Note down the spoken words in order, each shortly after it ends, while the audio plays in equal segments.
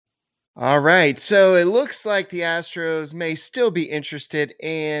All right, so it looks like the Astros may still be interested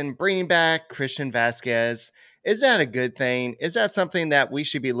in bringing back Christian Vasquez. Is that a good thing? Is that something that we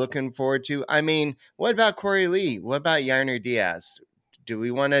should be looking forward to? I mean, what about Corey Lee? What about Yainer Diaz? Do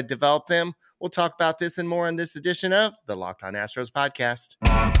we want to develop them? We'll talk about this and more in this edition of the Locked On Astros podcast.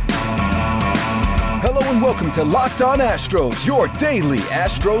 Hello and welcome to Locked On Astros, your daily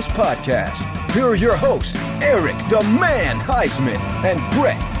Astros podcast. Here are your hosts, Eric the Man Heisman and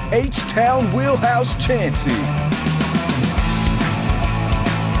Brett H-Town Wheelhouse Chansey.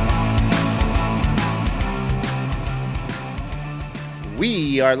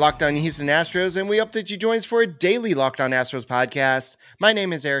 We are Locked On Houston Astros, and we hope that you join us for a daily Locked On Astros podcast. My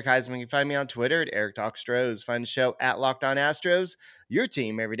name is Eric Heisman. You can find me on Twitter at Eric Talk Stros. Find the show at Locked On Astros, your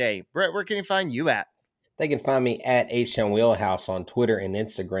team every day. Brett, where can you find you at? They can find me at H-Town Wheelhouse on Twitter and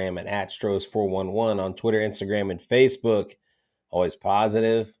Instagram, and at Stros411 on Twitter, Instagram, and Facebook. Always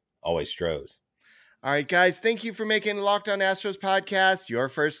positive, always Stros. All right, guys, thank you for making Locked On Astros podcast your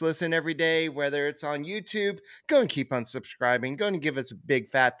first listen every day, whether it's on YouTube. Go and keep on subscribing. Go and give us a big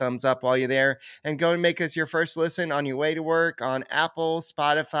fat thumbs up while you're there, and go and make us your first listen on your way to work on Apple,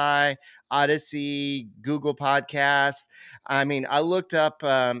 Spotify, Odyssey, Google Podcast. I mean, I looked up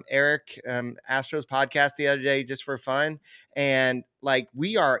Eric Astros podcast the other day just for fun, and like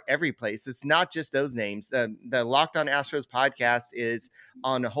we are every place. It's not just those names. The Locked On Astros podcast is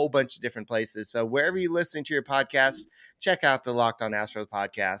on a whole bunch of different places. So wherever you listen to your podcast, check out the Locked On Astros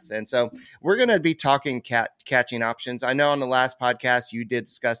podcast. And so we're going to be talking catching options. I know on the last podcast you did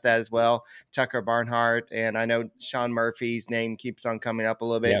discuss that as well, Tucker Barnhart, and I know Sean Murphy's name keeps on coming up a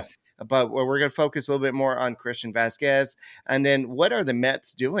little bit. Yeah. But we're going to focus a little bit more on Christian Vasquez. And then what are the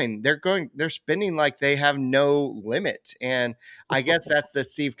Mets doing? They're spending like they have no limit. And I guess that's the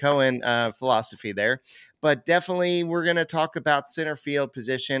Steve Cohen philosophy there. But definitely we're going to talk about center field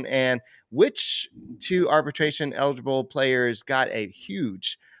position and which two arbitration eligible players got a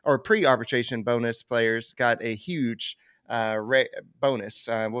huge, or pre-arbitration bonus players got a huge bonus.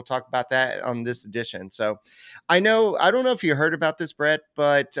 We'll talk about that on this edition. So I don't know if you heard about this, Brett,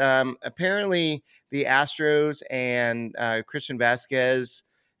 but apparently the Astros and Christian Vasquez,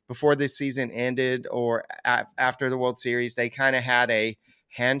 before the season ended or after the World Series, they kind of had a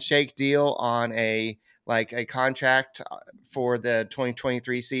handshake deal on a contract for the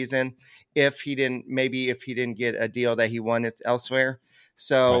 2023 season if he didn't get a deal that he wanted elsewhere.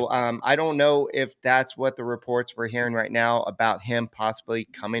 So I don't know if that's what the reports we're hearing right now about him possibly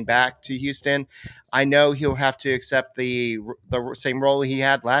coming back to Houston. I know he'll have to accept the same role he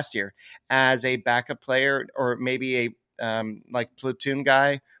had last year as a backup player, or maybe a platoon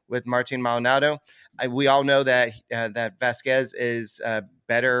guy with Martin Maldonado. We all know that that Vasquez is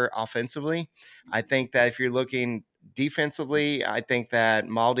better offensively. I think that if you're looking defensively, I think that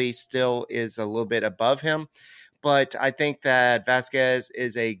Maldi still is a little bit above him. But I think that Vasquez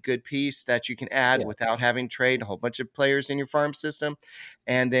is a good piece that you can add without having trade a whole bunch of players in your farm system.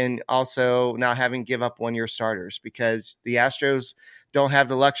 And then also not having give up one-year starters, because the Astros don't have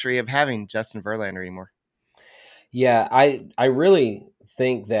the luxury of having Justin Verlander anymore. Yeah, I really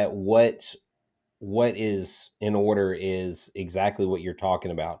think that what is in order is exactly what you're talking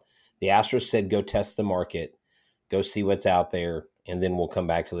about. The Astros said, go test the market, go see what's out there, and then we'll come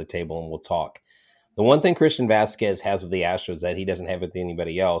back to the table and we'll talk. The one thing Christian Vasquez has with the Astros that he doesn't have with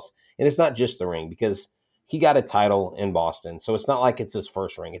anybody else, and it's not just the ring, because he got a title in Boston, so it's not like it's his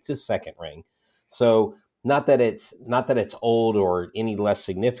first ring; it's his second ring. So not that it's old or any less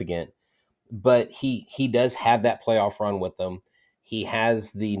significant, but he does have that playoff run with them. He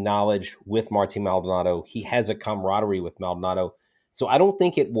has the knowledge with Martin Maldonado. He has a camaraderie with Maldonado. So I don't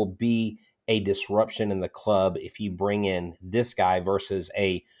think it will be a disruption in the club if you bring in this guy versus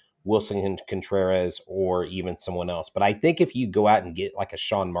a Wilson Contreras or even someone else. But I think if you go out and get like a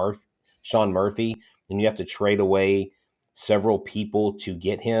Sean Murphy, and you have to trade away several people to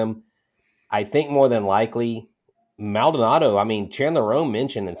get him, I think more than likely Maldonado, I mean, Chandler Rome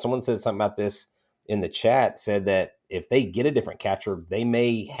mentioned, and someone said something about this in the chat, said that if they get a different catcher, they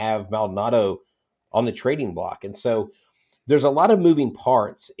may have Maldonado on the trading block. And so there's a lot of moving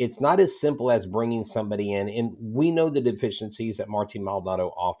parts. It's not as simple as bringing somebody in. And we know the deficiencies that Martin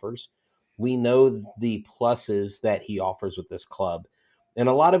Maldonado offers. We know the pluses that he offers with this club. And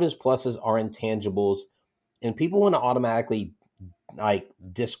a lot of his pluses are intangibles. And people want to automatically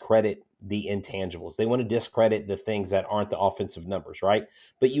discredit the intangibles. They want to discredit the things that aren't the offensive numbers, right?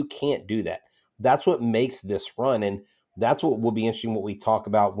 But you can't do that. That's what makes this run. And that's what will be interesting what we talk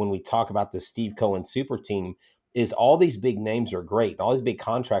about when we talk about the Steve Cohen super team is all these big names are great. All these big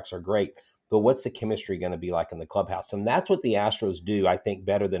contracts are great. but what's the chemistry going to be like in the clubhouse? And that's what the Astros do, I think,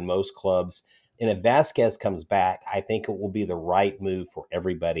 better than most clubs. And if Vasquez comes back, I think it will be the right move for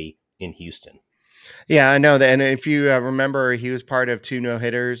everybody in Houston. Yeah, I know that. And if you remember, he was part of 2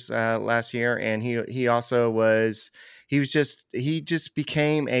 no-hitters last year, and he also was he just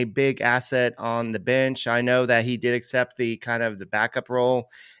became a big asset on the bench. I know that he did accept the kind of the backup role,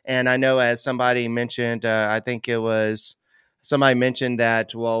 and I know as somebody mentioned, I think it was somebody mentioned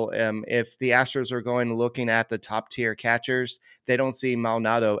that if the Astros are going looking at the top tier catchers, they don't see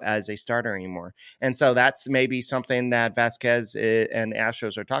Maldonado as a starter anymore, and so that's maybe something that Vasquez and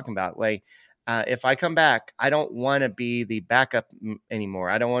Astros are talking about. Like, if I come back, I don't want to be the backup anymore.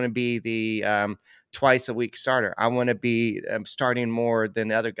 I don't want to be the twice a week starter. I want to be starting more than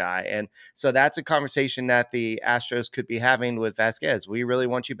the other guy. And so that's a conversation that the Astros could be having with Vasquez. We really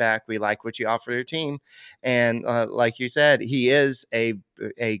want you back. We like what you offer your team. And like you said, he is a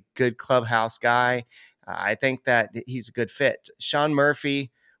good clubhouse guy. I think that he's a good fit. Sean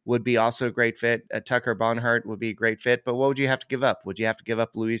Murphy would be also a great fit. Tucker Barnhart would be a great fit. But what would you have to give up? Would you have to give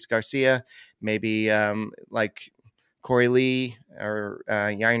up Luis Garcia? Maybe like Corey Lee or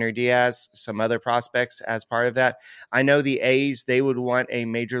Yainer Diaz, some other prospects as part of that. I know the A's, they would want a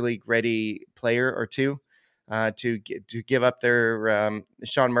major league ready player or two to give up their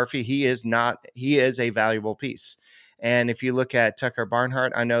Sean Murphy. He is a valuable piece. And if you look at Tucker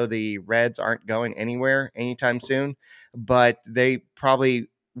Barnhart, I know the Reds aren't going anywhere anytime soon, but they probably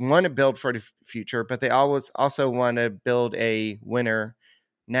want to build for the future, but they always also want to build a winner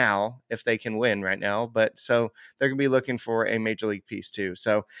now if they can win right now. But so they're going to be looking for a major league piece too.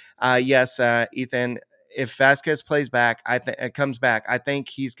 So yes, Ethan, if Vasquez plays back, comes back, I think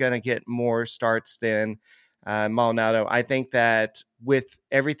he's going to get more starts than Maldonado. I think that with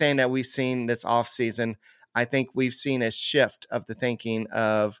everything that we've seen this offseason, I think we've seen a shift of the thinking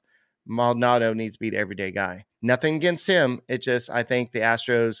of Maldonado needs to be the everyday guy. Nothing against him. It just, I think the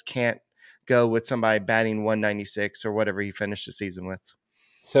Astros can't go with somebody batting 196 or whatever he finished the season with.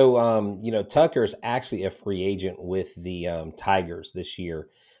 So, Tucker's actually a free agent with the Tigers this year.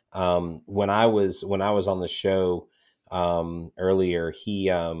 When I was on the show earlier, he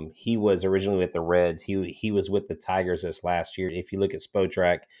was originally with the Reds. He was with the Tigers this last year. If you look at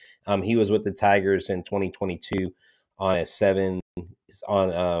Spotrac, he was with the Tigers in 2022 on a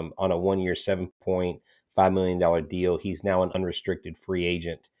 1-year $7.5 million deal. He's now an unrestricted free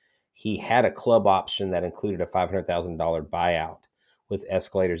agent. He had a club option that included a $500,000 buyout with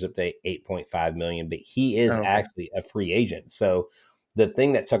escalators up to $8.5 million, but he is actually a free agent. So the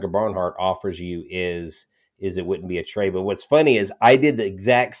thing that Tucker Barnhart offers you is it wouldn't be a trade. But what's funny is I did the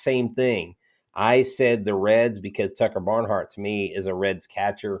exact same thing. I said the Reds because Tucker Barnhart to me is a Reds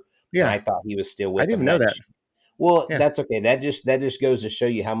catcher. Yeah, and I thought he was still with I didn't them. even know that. Well, yeah. That's okay. That just goes to show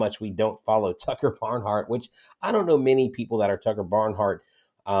you how much we don't follow Tucker Barnhart, which I don't know many people that are Tucker Barnhart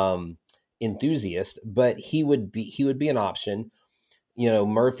enthusiasts, but he would be an option.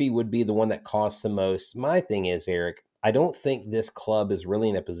 Murphy would be the one that costs the most. My thing is, Eric, I don't think this club is really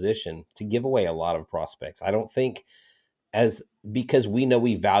in a position to give away a lot of prospects. I don't think because we know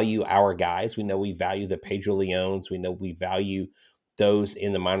we value our guys. We know we value the Pedro Leones. We know we value those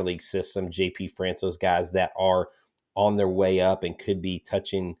in the minor league system, JP France, those guys that are on their way up and could be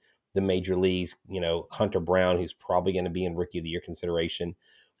touching the major leagues. Hunter Brown, who's probably going to be in Rookie of the Year consideration.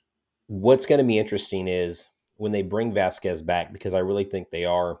 What's going to be interesting is when they bring Vasquez back, because I really think they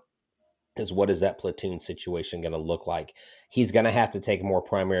are, is what is that platoon situation going to look like? He's going to have to take a more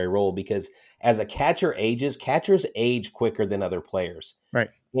primary role because as a catcher ages, catchers age quicker than other players. Right.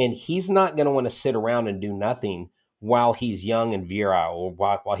 And he's not going to want to sit around and do nothing while he's young and virile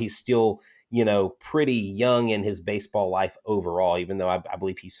or while he's still, pretty young in his baseball life overall, even though I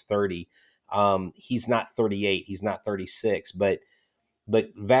believe he's 30. He's not 38. He's not 36, but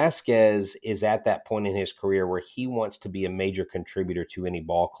Vasquez is at that point in his career where he wants to be a major contributor to any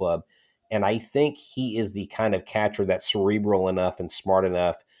ball club. And I think he is the kind of catcher that's cerebral enough and smart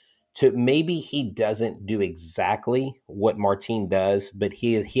enough to maybe he doesn't do exactly what Martin does, but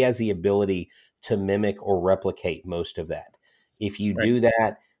he has the ability to mimic or replicate most of that. If you do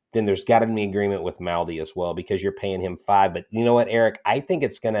that, then there's got to be an agreement with Maldi as well because you're paying him $5. But you know what, Eric? I think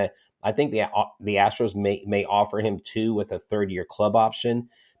the Astros may offer him $2 with a third-year club option,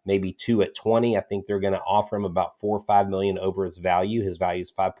 maybe $2 at $20. I think they're going to offer him about $4 or $5 million over his value. His value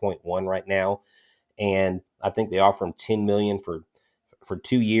is 5.1 right now, and I think they offer him $10 million for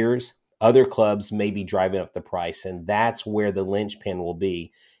 2 years. Other clubs may be driving up the price, and that's where the linchpin will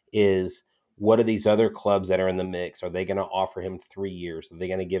be. Is what are these other clubs that are in the mix? Are they going to offer him 3 years? Are they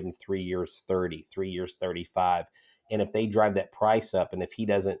going to give him 3 years 30, 3 years 35? And if they drive that price up, and if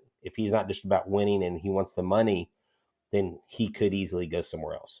he's not just about winning and he wants the money, then he could easily go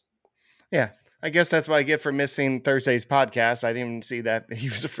somewhere else. Yeah. I guess that's what I get for missing Thursday's podcast. I didn't even see that he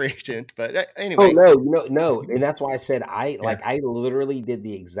was a free agent, but anyway. Oh no. And that's why I said I literally did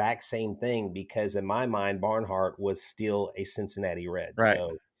the exact same thing, because in my mind, Barnhart was still a Cincinnati Red. Right.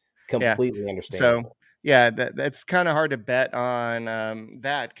 So completely understandable. So yeah, that's kind of hard to bet on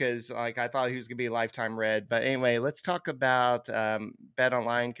that, because like I thought he was gonna be a lifetime Red. But anyway, let's talk about Bet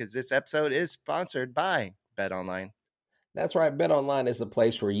Online, because this episode is sponsored by Bet Online. That's right. Bet Online is the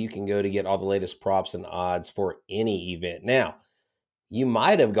place where you can go to get all the latest props and odds for any event. Now, you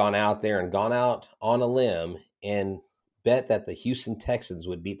might have gone out there and gone out on a limb and bet that the Houston Texans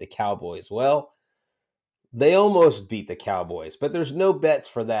would beat the Cowboys. Well, they almost beat the Cowboys, but there's no bets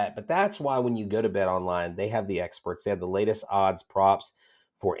for that. But that's why when you go to Bet Online, they have the experts. They have the latest odds, props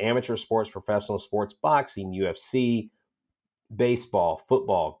for amateur sports, professional sports, boxing, UFC, baseball,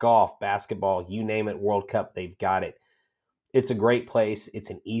 football, golf, basketball, you name it, World Cup, they've got it. It's a great place. It's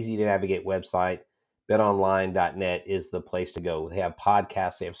an easy to navigate website. BetOnline.net is the place to go. They have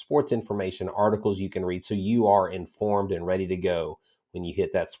podcasts, they have sports information, articles you can read, so you are informed and ready to go when you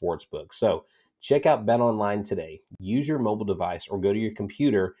hit that sports book. So check out BetOnline today. Use your mobile device or go to your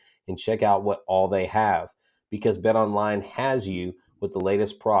computer and check out what all they have, because BetOnline has you with the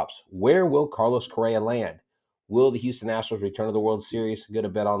latest props. Where will Carlos Correa land? Will the Houston Astros return to the World Series? Go to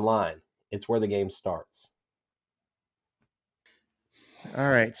BetOnline. It's where the game starts.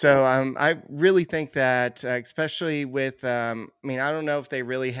 All right. So I really think that, especially with, I don't know if they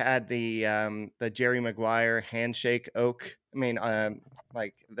really had the Jerry Maguire handshake oak.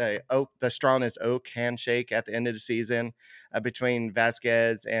 Like the strong as oak handshake at the end of the season between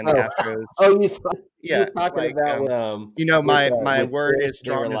Vasquez and the Astros. You're talking about my word is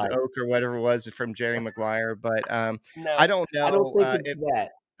strong as oak or whatever it was from Jerry Maguire. But no, I don't know. I don't think it's that.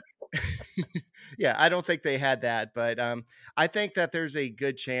 Yeah, I don't think they had that, but I think that there's a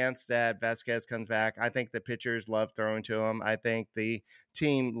good chance that Vasquez comes back. I think the pitchers love throwing to him. I think the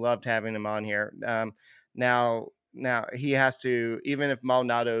team loved having him on here. Now he has to, even if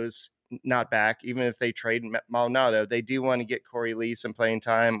Maldonado's not back, even if they trade Maldonado, they do want to get Corey Lee some playing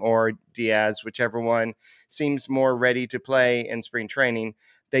time, or Diaz, whichever one seems more ready to play in spring training.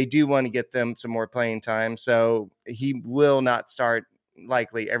 They do want to get them some more playing time. So he will not start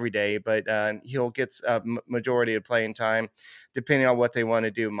likely every day, but he'll get a majority of playing time depending on what they want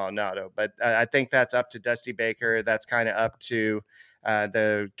to do with Maldonado. But I think that's up to Dusty Baker. That's kind of up to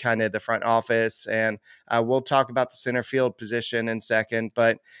the front office, and we'll talk about the center field position in a second.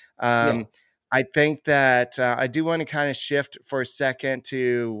 But I think that I do want to kind of shift for a second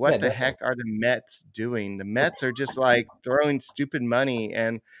to what the heck are the Mets doing? The Mets are just like throwing stupid money,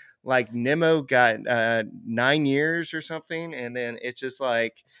 and like Nimmo got 9 years or something. And then it's just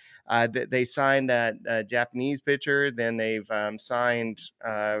like they signed that Japanese pitcher. Then they've signed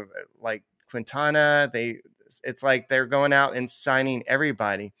like Quintana. It's like they're going out and signing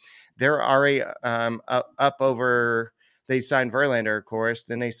everybody. They're already up over. They signed Verlander, of course.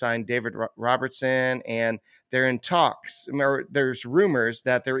 Then they signed David Robertson, and they're in talks. There's rumors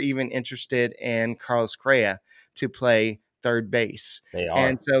that they're even interested in Carlos Correa to play third base. They are.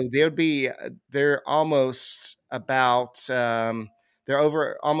 And so they're almost about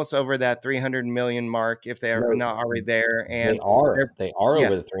they're almost over that 300 million mark, if they are not already there. And they are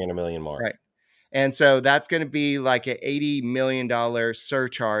over the 300 million mark. Right. And so that's going to be like an $80 million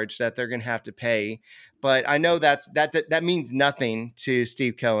surcharge that they're going to have to pay. But I know that means nothing to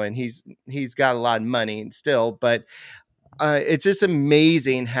Steve Cohen. He's got a lot of money still, but it's just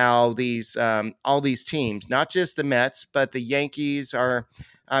amazing how these all these teams, not just the Mets, but the Yankees are.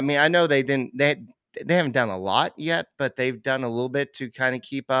 I know they haven't done a lot yet, but they've done a little bit to kind of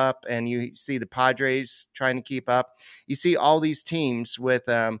keep up. And you see the Padres trying to keep up. You see all these teams with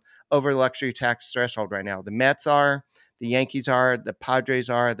over luxury tax threshold right now. The Mets are, the Yankees are, the Padres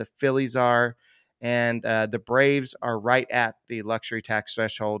are, the Phillies are, and the Braves are right at the luxury tax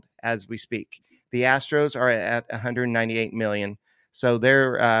threshold as we speak. The Astros are at 198 million. So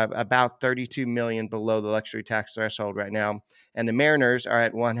they're about 32 million below the luxury tax threshold right now. And the Mariners are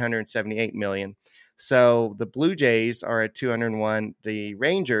at 178 million. So the Blue Jays are at 201. The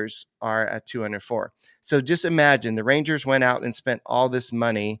Rangers are at 204. So just imagine the Rangers went out and spent all this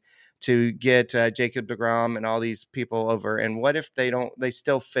money to get Jacob deGrom and all these people over. And what if they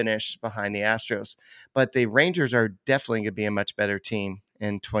still finish behind the Astros? But the Rangers are definitely going to be a much better team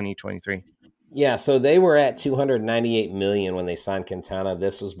in 2023. Yeah, so they were at 298 million when they signed Quintana.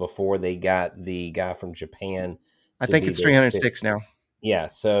 This was before they got the guy from Japan. I think it's 306 now. Yeah,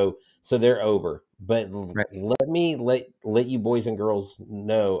 so they're over. But Right. let you boys and girls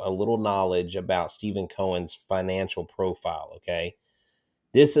know a little knowledge about Stephen Cohen's financial profile, okay?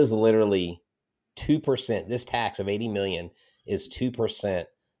 This is literally 2%. This tax of 80 million is 2%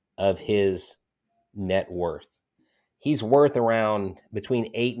 of his net worth. He's worth around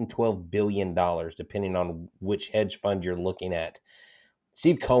between 8 and 12 billion dollars depending on which hedge fund you're looking at.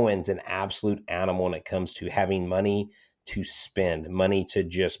 Steve Cohen's an absolute animal when it comes to having money to spend, money to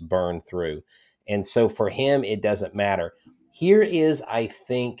just burn through. And so for him, it doesn't matter. Here is, I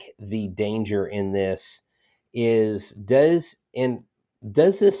think, the danger in this is does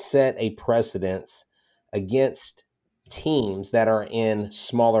this set a precedence against teams that are in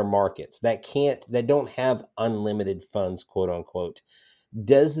smaller markets that don't have unlimited funds, quote unquote?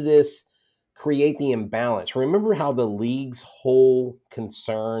 Does this create the imbalance? Remember how the league's whole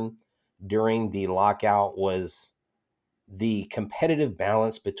concern during the lockout was the competitive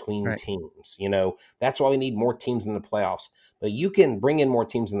balance between Right. teams. That's why we need more teams in the playoffs. But you can bring in more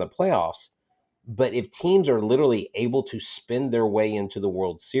teams in the playoffs, but if teams are literally able to spend their way into the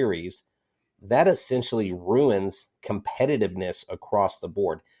World Series, that essentially ruins competitiveness across the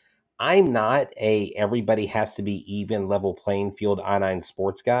board. I'm not a everybody has to be even level playing field I-9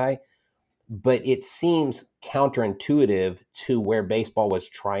 sports guy, but it seems counterintuitive to where baseball was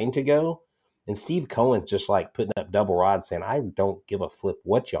trying to go. And Steve Cohen's just like putting up double rods saying, I don't give a flip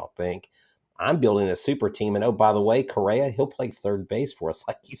what y'all think. I'm building a super team. And oh, by the way, Correa, he'll play third base for us,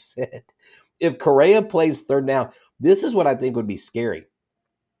 like you said. If Correa plays third now, this is what I think would be scary.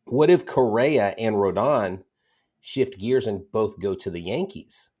 What if Correa and Rodon shift gears and both go to the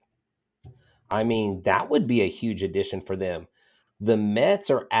Yankees? I mean, that would be a huge addition for them. The Mets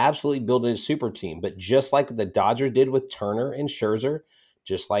are absolutely building a super team, but just like the Dodgers did with Turner and Scherzer,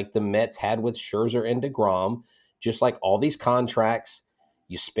 just like the Mets had with Scherzer and DeGrom, just like all these contracts,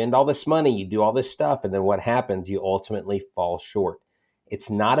 you spend all this money, you do all this stuff, and then what happens? You ultimately fall short. It's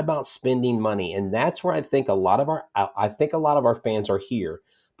not about spending money, and that's where I think a lot of our fans are here,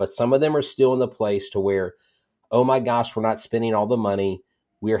 but some of them are still in the place to where, oh my gosh, we're not spending all the money.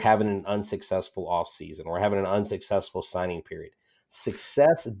 We're having an unsuccessful offseason. We're having an unsuccessful signing period.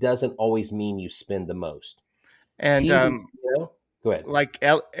 Success doesn't always mean you spend the most. And Go ahead. like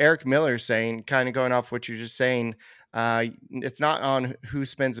Eric Miller saying, kind of going off what you're just saying, it's not on who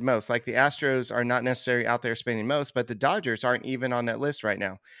spends the most. Like the Astros are not necessarily out there spending most, but the Dodgers aren't even on that list right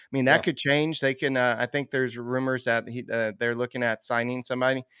now. I mean, that could change. They can. I think there's rumors that they're looking at signing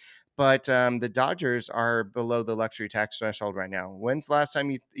somebody, but the Dodgers are below the luxury tax threshold right now. When's the last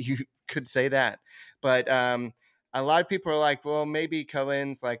time you could say that? But a lot of people are like, well, maybe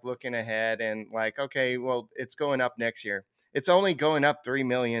Cohen's like looking ahead and like, okay, well, it's going up next year. It's only going up 3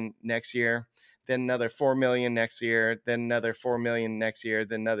 million next year, then another 4 million next year, then another 4 million next year,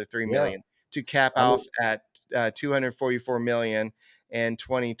 then another 3 million to cap off at 244 million in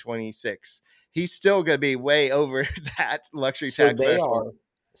 2026. He's still going to be way over that luxury tax threshold.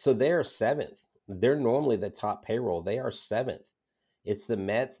 So they are seventh. They're normally the top payroll. They are seventh. It's the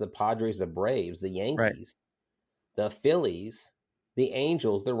Mets, the Padres, the Braves, the Yankees, the Phillies, the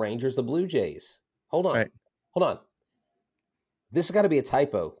Angels, the Rangers, the Blue Jays. Hold on. This has got to be a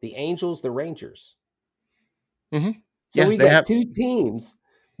typo. The Angels, the Rangers. Mm-hmm. So we got two teams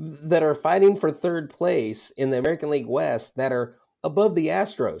that are fighting for third place in the American League West that are above the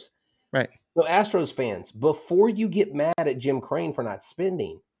Astros. Right. So Astros fans, before you get mad at Jim Crane for not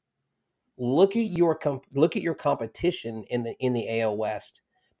spending, look at your competition in the AL West.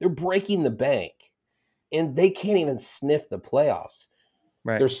 They're breaking the bank, and they can't even sniff the playoffs.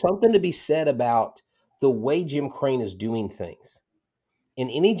 Right. There's something to be said about the way Jim Crane is doing things. And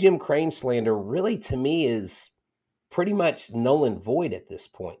any Jim Crane slander really, to me, is pretty much null and void at this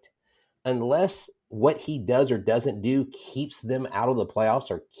point. Unless what he does or doesn't do keeps them out of the playoffs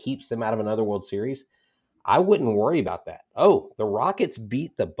or keeps them out of another World Series, I wouldn't worry about that. Oh, the Rockets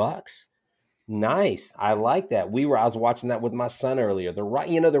beat the Bucks. Nice. I like that. I was watching that with my son earlier. The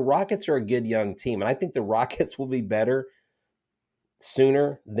Rockets are a good young team, and I think the Rockets will be better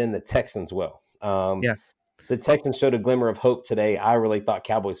sooner than the Texans will. The Texans showed a glimmer of hope today. I really thought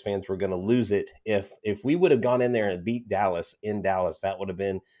Cowboys fans were going to lose it. If we would have gone in there and beat Dallas in Dallas, that would have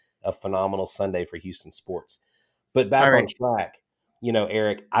been a phenomenal Sunday for Houston sports. But back on track,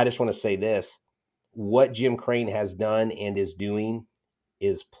 Eric, I just want to say this. What Jim Crane has done and is doing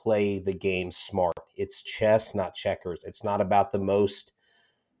is play the game smart. It's chess, not checkers. It's not about the most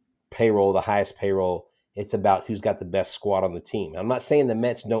payroll, the highest payroll. It's about who's got the best squad on the team. I'm not saying the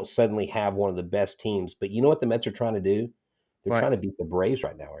Mets don't suddenly have one of the best teams, but you know what the Mets are trying to do? They're trying to beat the Braves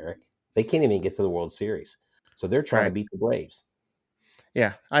right now, Eric. They can't even get to the World Series. So they're trying to beat the Braves.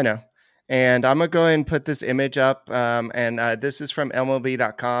 Yeah, I know. And I'm going to go ahead and put this image up. This is from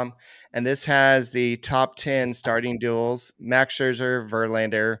MLB.com. And this has the top 10 starting duels. Max Scherzer,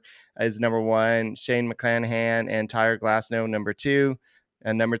 Verlander is number one. Shane McClanahan and Tyler Glasnow, number two.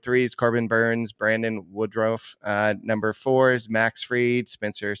 And number three is Corbin Burns, Brandon Woodruff. Number four is Max Fried,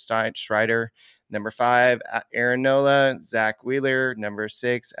 Spencer Strider. Number five, Aaron Nola, Zach Wheeler. Number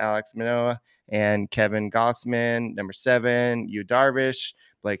six, Alex Manoah and Kevin Gossman. Number seven, Yu Darvish,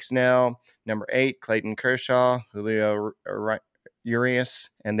 Blake Snell. Number eight, Clayton Kershaw, Julio Urias.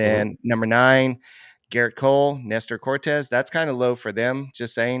 And then number nine, Garrett Cole, Nestor Cortez. That's kind of low for them,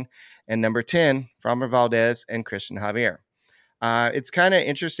 just saying. And number 10, Framber Valdez and Christian Javier. It's kind of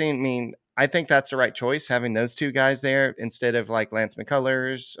interesting. I mean, I think that's the right choice, having those two guys there instead of like Lance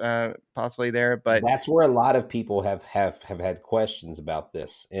McCullers possibly there. But that's where a lot of people have had questions about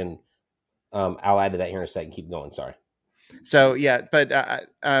this. And I'll add to that here in a second. Keep going. Sorry. So, yeah, but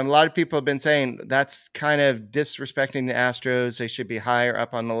a lot of people have been saying that's kind of disrespecting the Astros. They should be higher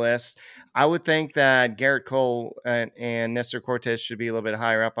up on the list. I would think that Garrett Cole and Nestor Cortez should be a little bit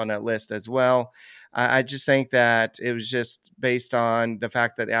higher up on that list as well. I just think that it was just based on the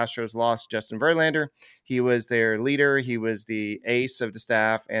fact that Astros lost Justin Verlander. He was their leader. He was the ace of the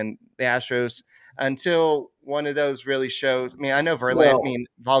staff. And the Astros, until one of those really shows, I mean, I know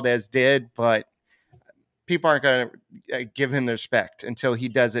Valdez did, but people aren't going to give him the respect until he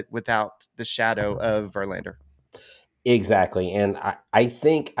does it without the shadow of Verlander. Exactly. And I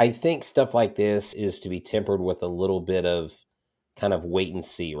think stuff like this is to be tempered with a little bit of kind of wait and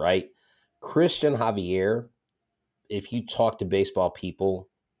see, right? Christian Javier, if you talk to baseball people,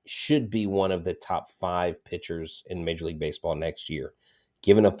 should be one of the top 5 pitchers in Major League Baseball next year,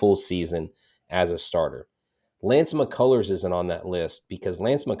 given a full season as a starter. Lance McCullers isn't on that list because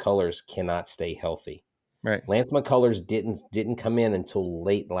Lance McCullers cannot stay healthy. Right. Lance McCullers didn't come in until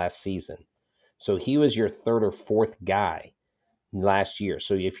late last season. So he was your third or fourth guy last year.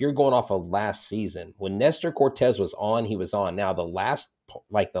 So if you're going off of last season, when Nestor Cortez was on, he was on. Now the last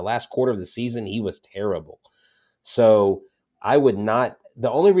quarter of the season, he was terrible. So I would not.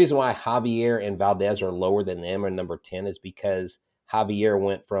 The only reason why Javier and Valdez are lower than them and number 10 is because Javier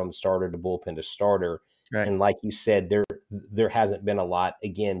went from starter to bullpen to starter. Right. And like you said, there hasn't been a lot.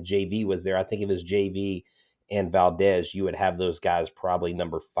 Again, JV was there. I think if it was JV and Valdez, you would have those guys probably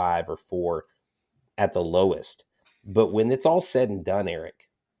number 5 or 4 at the lowest. But when it's all said and done, Eric,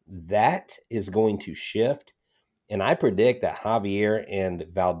 that is going to shift. And I predict that Javier and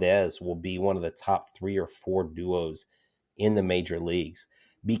Valdez will be one of the top 3 or 4 duos in the major leagues,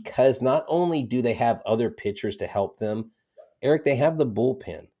 because not only do they have other pitchers to help them, Eric, they have the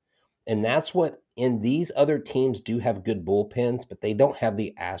bullpen. And that's what, and these other teams do have good bullpens, but they don't have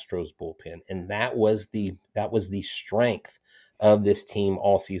the Astros bullpen. And that was the strength of this team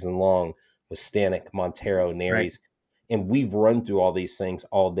all season long, with Stanek, Montero, Neris. Right. And we've run through all these things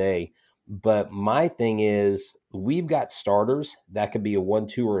all day. But my thing is, we've got starters that could be a 1,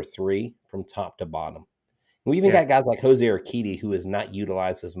 2, or 3 from top to bottom. We even got guys like Jose Urquidy, who is not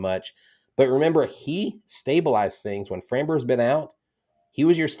utilized as much. But remember, he stabilized things. When Framber's been out, he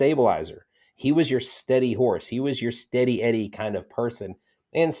was your stabilizer. He was your steady horse. He was your steady Eddie kind of person.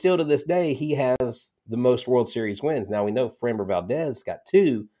 And still to this day, he has the most World Series wins. Now, we know Framber Valdez got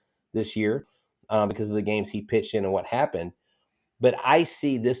 2 this year because of the games he pitched in and what happened. But I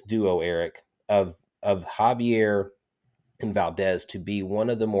see this duo, Eric, of Javier and Valdez to be one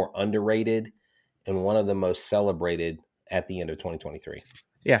of the more underrated and one of the most celebrated at the end of 2023.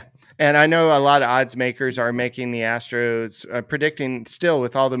 Yeah. And I know a lot of odds makers are making the Astros predicting still,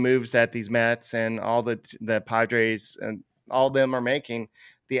 with all the moves that these Mets and all the Padres and all of them are making,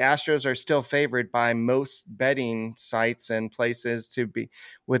 the Astros are still favored by most betting sites and places to be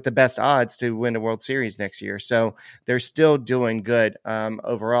with the best odds to win the World Series next year. So they're still doing good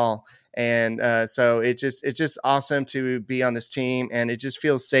overall. And so it's just awesome to be on this team, and it just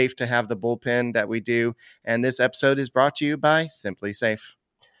feels safe to have the bullpen that we do. And this episode is brought to you by Simply Safe.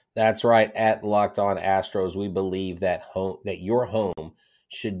 That's right. At Locked On Astros, we believe that your home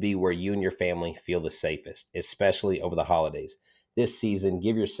should be where you and your family feel the safest, especially over the holidays. This season,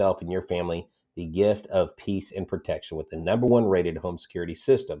 give yourself and your family the gift of peace and protection with the #1 rated home security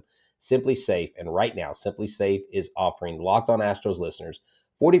system, Simply Safe. And right now, Simply Safe is offering Locked On Astros listeners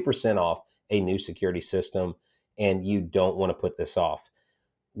 40% off a new security system, and you don't want to put this off.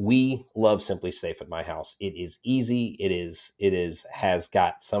 We love Simply Safe at my house. It is easy. It has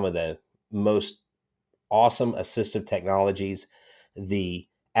got some of the most awesome assistive technologies. The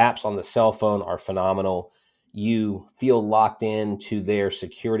apps on the cell phone are phenomenal. You feel locked into their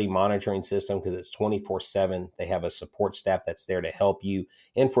security monitoring system because it's 24/7. They have a support staff that's there to help you.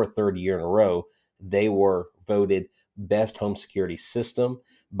 And for a third year in a row, they were voted best home security system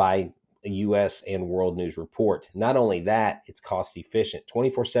by a US and World News Report. Not only that, it's cost efficient.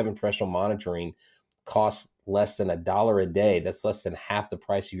 24/7 professional monitoring costs less than $1 a day. That's less than half the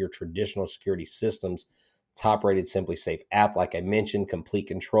price of your traditional security systems. Top rated SimpliSafe app, like I mentioned, complete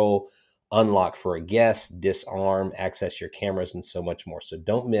control, unlock for a guest, disarm, access your cameras, and so much more. So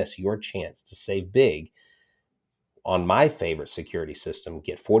don't miss your chance to save big on my favorite security system.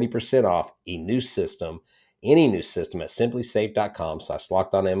 Get 40% off a new system, any new system at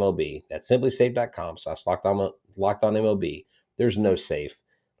simplysafe.com/lockedonmlb. That's simplysafe.com/lockedonmlb. There's no safe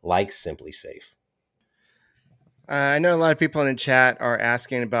like SimpliSafe. I know a lot of people in the chat are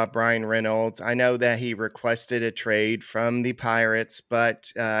asking about Bryan Reynolds. I know that he requested a trade from the Pirates,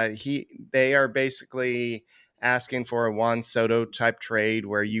 but they are basically asking for a Juan Soto type trade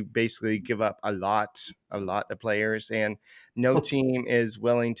where you basically give up a lot of players, and no team is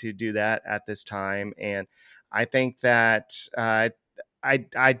willing to do that at this time. And I think that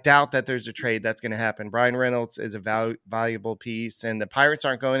I doubt that there's a trade that's going to happen. Bryan Reynolds is a valuable piece, and the Pirates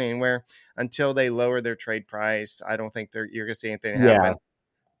aren't going anywhere until they lower their trade price. I don't think you're going to see anything happen,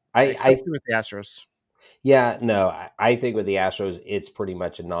 especially with the Astros. Yeah, no, I think with the Astros, it's pretty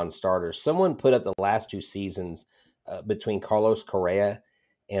much a non-starter. Someone put up the last two seasons between Carlos Correa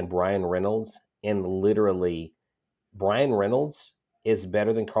and Bryan Reynolds, and literally Bryan Reynolds is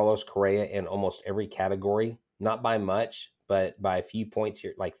better than Carlos Correa in almost every category, not by much, but by a few points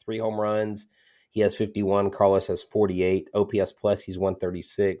here, like 3 home runs. He has 51. Carlos has 48. OPS plus, he's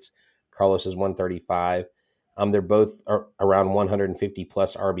 136. Carlos is 135. They're both around 150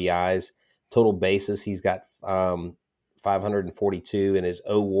 plus RBIs. Total bases, he's got 542, and his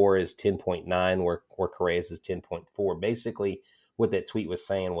WAR is 10.9, where Correa's is 10.4. Basically, what that tweet was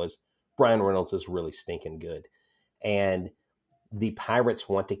saying was Bryan Reynolds is really stinking good. And the Pirates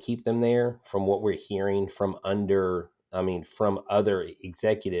want to keep them there. From what we're hearing from other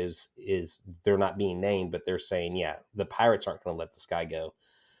executives, is they're not being named, but they're saying, yeah, the Pirates aren't going to let this guy go.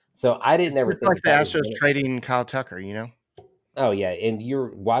 So I didn't ever think like the Astros trading Kyle Tucker, Oh yeah, and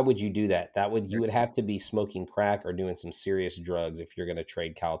why would you do that? You would have to be smoking crack or doing some serious drugs if you're going to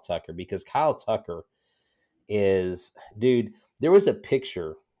trade Kyle Tucker, because Kyle Tucker is, dude, there was a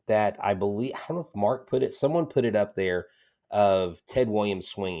picture that I believe, I don't know if Mark put it, someone put it up there, of Ted Williams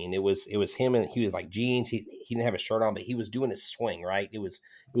swinging. It was him, and he was like jeans. He didn't have a shirt on, but he was doing his swing, right? It was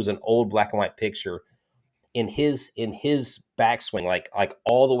an old black and white picture. In his backswing, like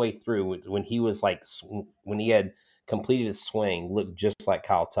all the way through, when he was like, when he had completed his swing, looked just like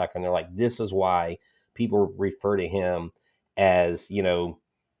Kyle Tucker. And they're like, this is why people refer to him as Ted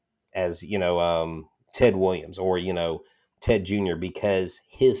Williams, or Ted Jr., because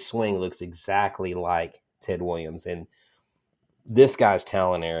his swing looks exactly like Ted Williams. And this guy's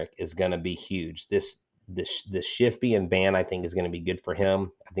talent, Eric, is going to be huge. This shift being banned, I think, is going to be good for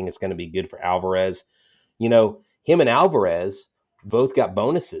him. I think it's going to be good for Alvarez. Him and Alvarez both got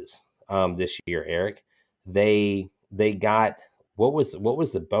bonuses this year, Eric. They got, what was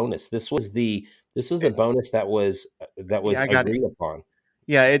the bonus? This was a bonus that was agreed upon.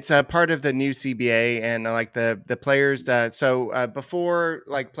 Yeah, it's a part of the new CBA, and like the players that before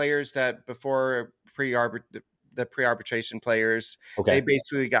the pre-arbitration players, okay, they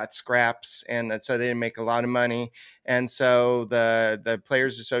basically got scraps, and so they didn't make a lot of money. And so the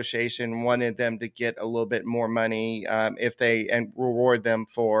Players Association wanted them to get a little bit more money and reward them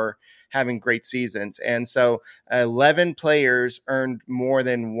for having great seasons. And so 11 players earned more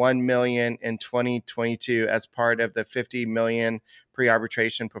than $1 million in 2022 as part of the $50 million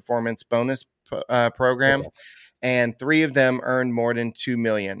pre-arbitration performance bonus program. Okay. And 3 of them earned more than $2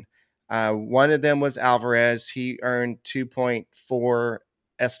 million. One of them was Alvarez. He earned 2.4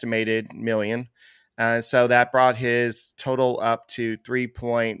 estimated million. So that brought his total up to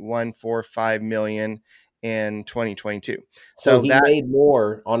 3.145 million in 2022. So he made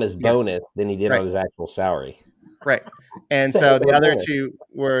more on his bonus than he did on his actual salary. Right. And so the other two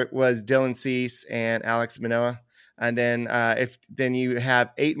was Dylan Cease and Alex Manoah. And then then you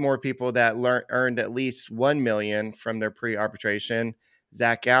have 8 more people that earned at least 1 million from their pre-arbitration.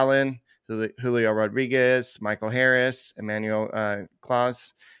 Zach Gallen, Julio Rodriguez, Michael Harris, Emmanuel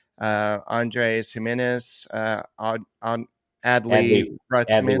Claus, Andres Jimenez, Adley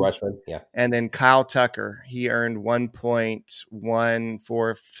Rutschman, yeah, and then Kyle Tucker. He earned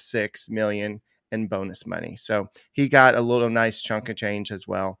 1.146 million in bonus money, so he got a little nice chunk of change as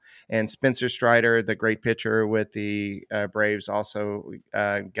well. And Spencer Strider, the great pitcher with the Braves, also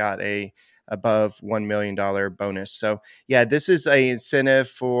got a above $1 million bonus. So yeah, this is a incentive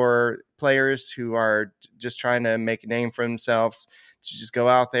for players who are just trying to make a name for themselves to just go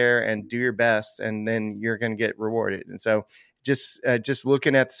out there and do your best, and then you're going to get rewarded. And so just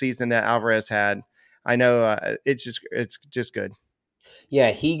looking at the season that Alvarez had, I know it's just good.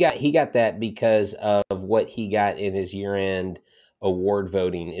 Yeah, he got that because of what he got in his year-end award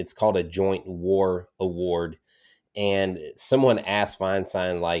voting. It's called a joint WAR award. And someone asked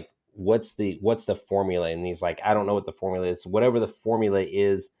Feinstein, like, what's the formula? And he's like, I don't know what the formula is. Whatever the formula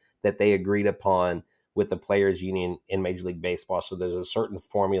is that they agreed upon with the players union in Major League Baseball. So there's a certain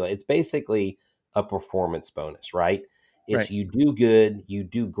formula. It's basically a performance bonus, right? It's Right. you do good, you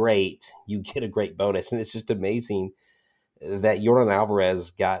do great, you get a great bonus. And it's just amazing that Yordan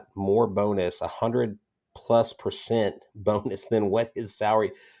Alvarez got more bonus, 100+% bonus than what his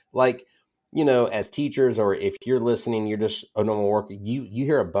salary. Like, you know, as teachers, or if you're listening, you're just a normal worker, you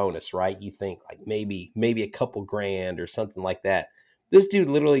hear a bonus, right? You think like maybe a couple grand or something like that. This dude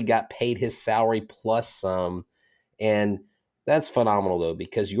literally got paid his salary plus some. And that's phenomenal, though,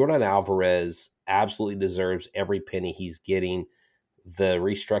 because Yordan Alvarez absolutely deserves every penny he's getting, the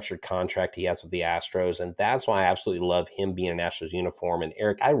restructured contract he has with the Astros. And that's why I absolutely love him being in Astros uniform. And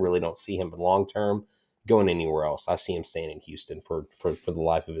Eric, I really don't see him long term going anywhere else. I see him staying in Houston for the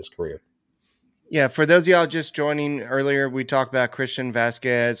life of his career. Yeah, for those of y'all just joining earlier, we talked about Christian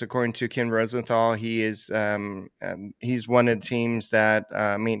Vasquez. According to Ken Rosenthal, he is he's one of the teams that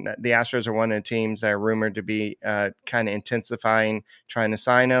the Astros are one of the teams that are rumored to be kind of intensifying trying to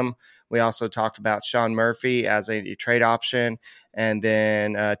sign him. We also talked about Sean Murphy as a trade option, and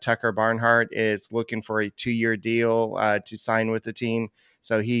then Tucker Barnhart is looking for a 2-year deal to sign with the team.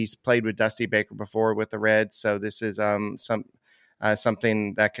 So he's played with Dusty Baker before with the Reds. So this is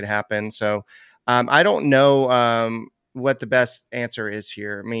something that could happen. So. I don't know what the best answer is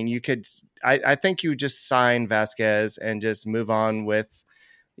here. I mean, I think you just sign Vasquez and just move on with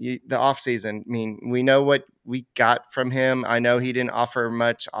the offseason. I mean, we know what we got from him. I know he didn't offer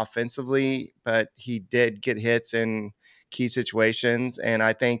much offensively, but he did get hits in key situations. And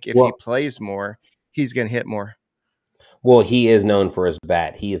I think if he plays more, he's going to hit more. Well, he is known for his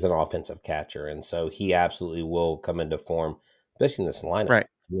bat. He is an offensive catcher. And so he absolutely will come into form, especially in this lineup. Right.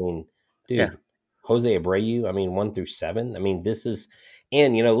 I mean, dude. Yeah. Jose Abreu, I mean, 1 through 7. I mean, this is,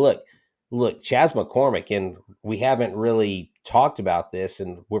 and you know, look, Chas McCormick, and we haven't really talked about this,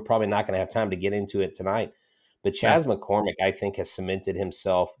 and we're probably not going to have time to get into it tonight. But Chas McCormick, I think, has cemented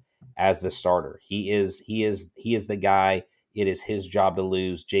himself as the starter. He is the guy. It is his job to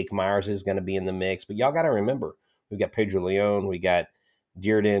lose. Jake Myers is going to be in the mix, but y'all got to remember, we've got Pedro Leon, we got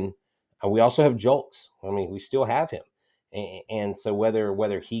Dearden, and we also have Julks. I mean, we still have him. And so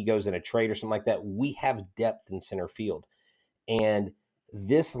whether he goes in a trade or something like that, we have depth in center field. And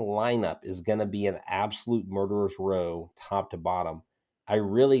this lineup is going to be an absolute murderer's row, top to bottom. I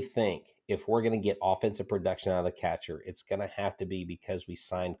really think if we're going to get offensive production out of the catcher, it's going to have to be because we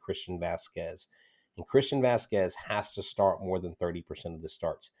signed Christian Vasquez. And Christian Vasquez has to start more than 30% of the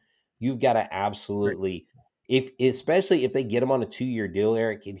starts. You've got to absolutely, especially if they get him on a 2-year deal,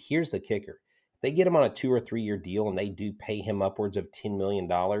 Eric, and here's the kicker. They get him on a 2 or 3 year deal and they do pay him upwards of $10 million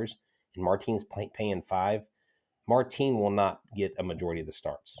and Martin's paying $5 million, Martin will not get a majority of the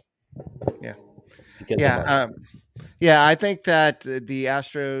starts. Yeah. I think that the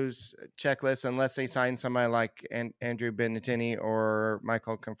Astros checklist, unless they sign somebody like Andrew Benintendi or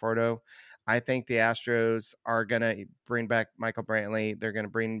Michael Conforto, I think the Astros are going to bring back Michael Brantley. They're going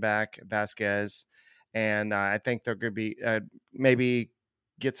to bring back Vasquez. And I think they're going to be maybe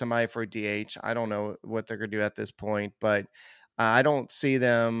get somebody for a DH. I don't know what they're going to do at this point, but I don't see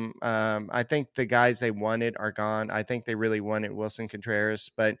them. I think the guys they wanted are gone. I think they really wanted Wilson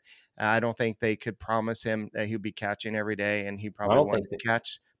Contreras, but I don't think they could promise him that he'll be catching every day, and he probably wanted to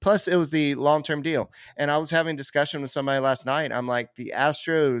catch. Plus, it was the long-term deal. And I was having a discussion with somebody last night. I'm like, the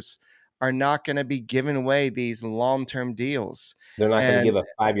Astros are not going to be giving away these long-term deals. They're not going to give a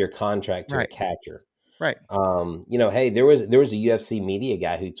 5-year contract to a catcher. Right. Hey, there was a UFC media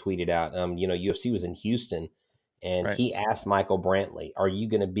guy who tweeted out, UFC was in Houston, and he asked Michael Brantley, "Are you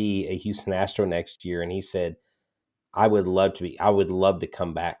going to be a Houston Astro next year?" And he said, "I would love to be. I would love to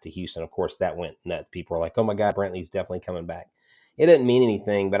come back to Houston." Of course, that went nuts. People were like, "Oh my God, Brantley's definitely coming back." It doesn't mean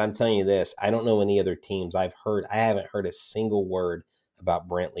anything, but I'm telling you this: I don't know any other teams. I haven't heard a single word about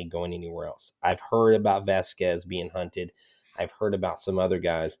Brantley going anywhere else. I've heard about Vasquez being hunted. I've heard about some other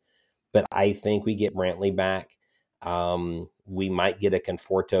guys. But I think we get Brantley back. We might get a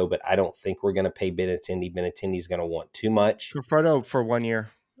Conforto, but I don't think we're going to pay Benintendi. Benintendi's going to want too much. Conforto for 1 year.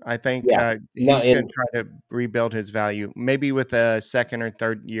 I think Yeah. No, he's going to try to rebuild his value, maybe with a second or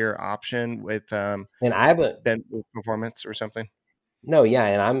third year option with and I haven't Ben performance or something. No, yeah,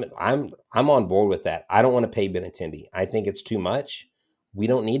 and I'm on board with that. I don't want to pay Benintendi. I think it's too much. We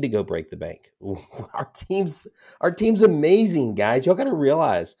don't need to go break the bank. Our team's amazing, guys. Y'all got to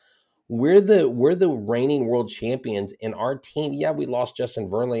realize we're the reigning world champions, and our team. Yeah, we lost Justin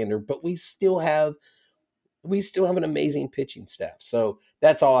Verlander, but we still have an amazing pitching staff. So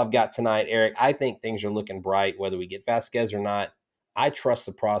that's all I've got tonight, Eric. I think things are looking bright, whether we get Vasquez or not. I trust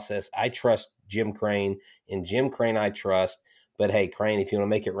the process. I trust Jim Crane, and Jim Crane I trust. But hey, Crane, if you want to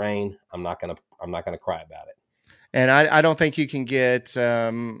make it rain, I'm not gonna cry about it. And I don't think you can get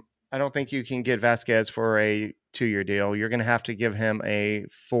Vasquez for a 2-year deal. You're going to have to give him a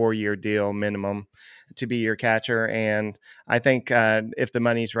 4-year deal minimum to be your catcher. And I think if the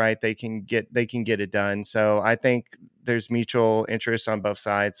money's right, they can get it done. So I think there's mutual interest on both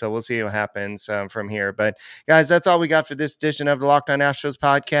sides. So we'll see what happens from here. But guys, that's all we got for this edition of the Locked On Astros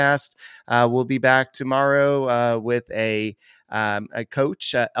podcast. We'll be back tomorrow with a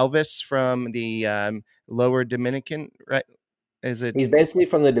coach, Elvis from the Lower Dominican, right? Is it? He's basically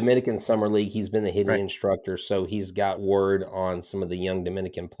from the Dominican Summer League. He's been the hitting Right. instructor, so he's got word on some of the young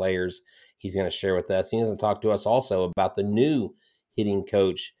Dominican players he's going to share with us. He's going to talk to us also about the new hitting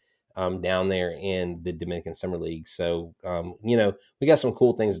coach down there in the Dominican Summer League. So, we got some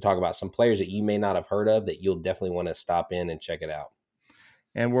cool things to talk about, some players that you may not have heard of that you'll definitely want to stop in and check it out.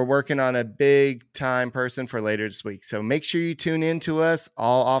 And we're working on a big time person for later this week. So make sure you tune in to us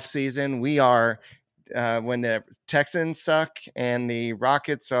all off season. We are when the Texans suck and the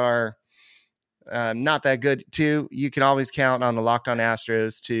Rockets are not that good too. You can always count on the Locked On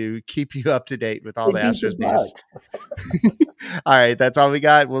Astros to keep you up to date with all the Astros news. All right. That's all we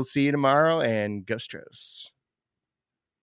got. We'll see you tomorrow, and go Stros.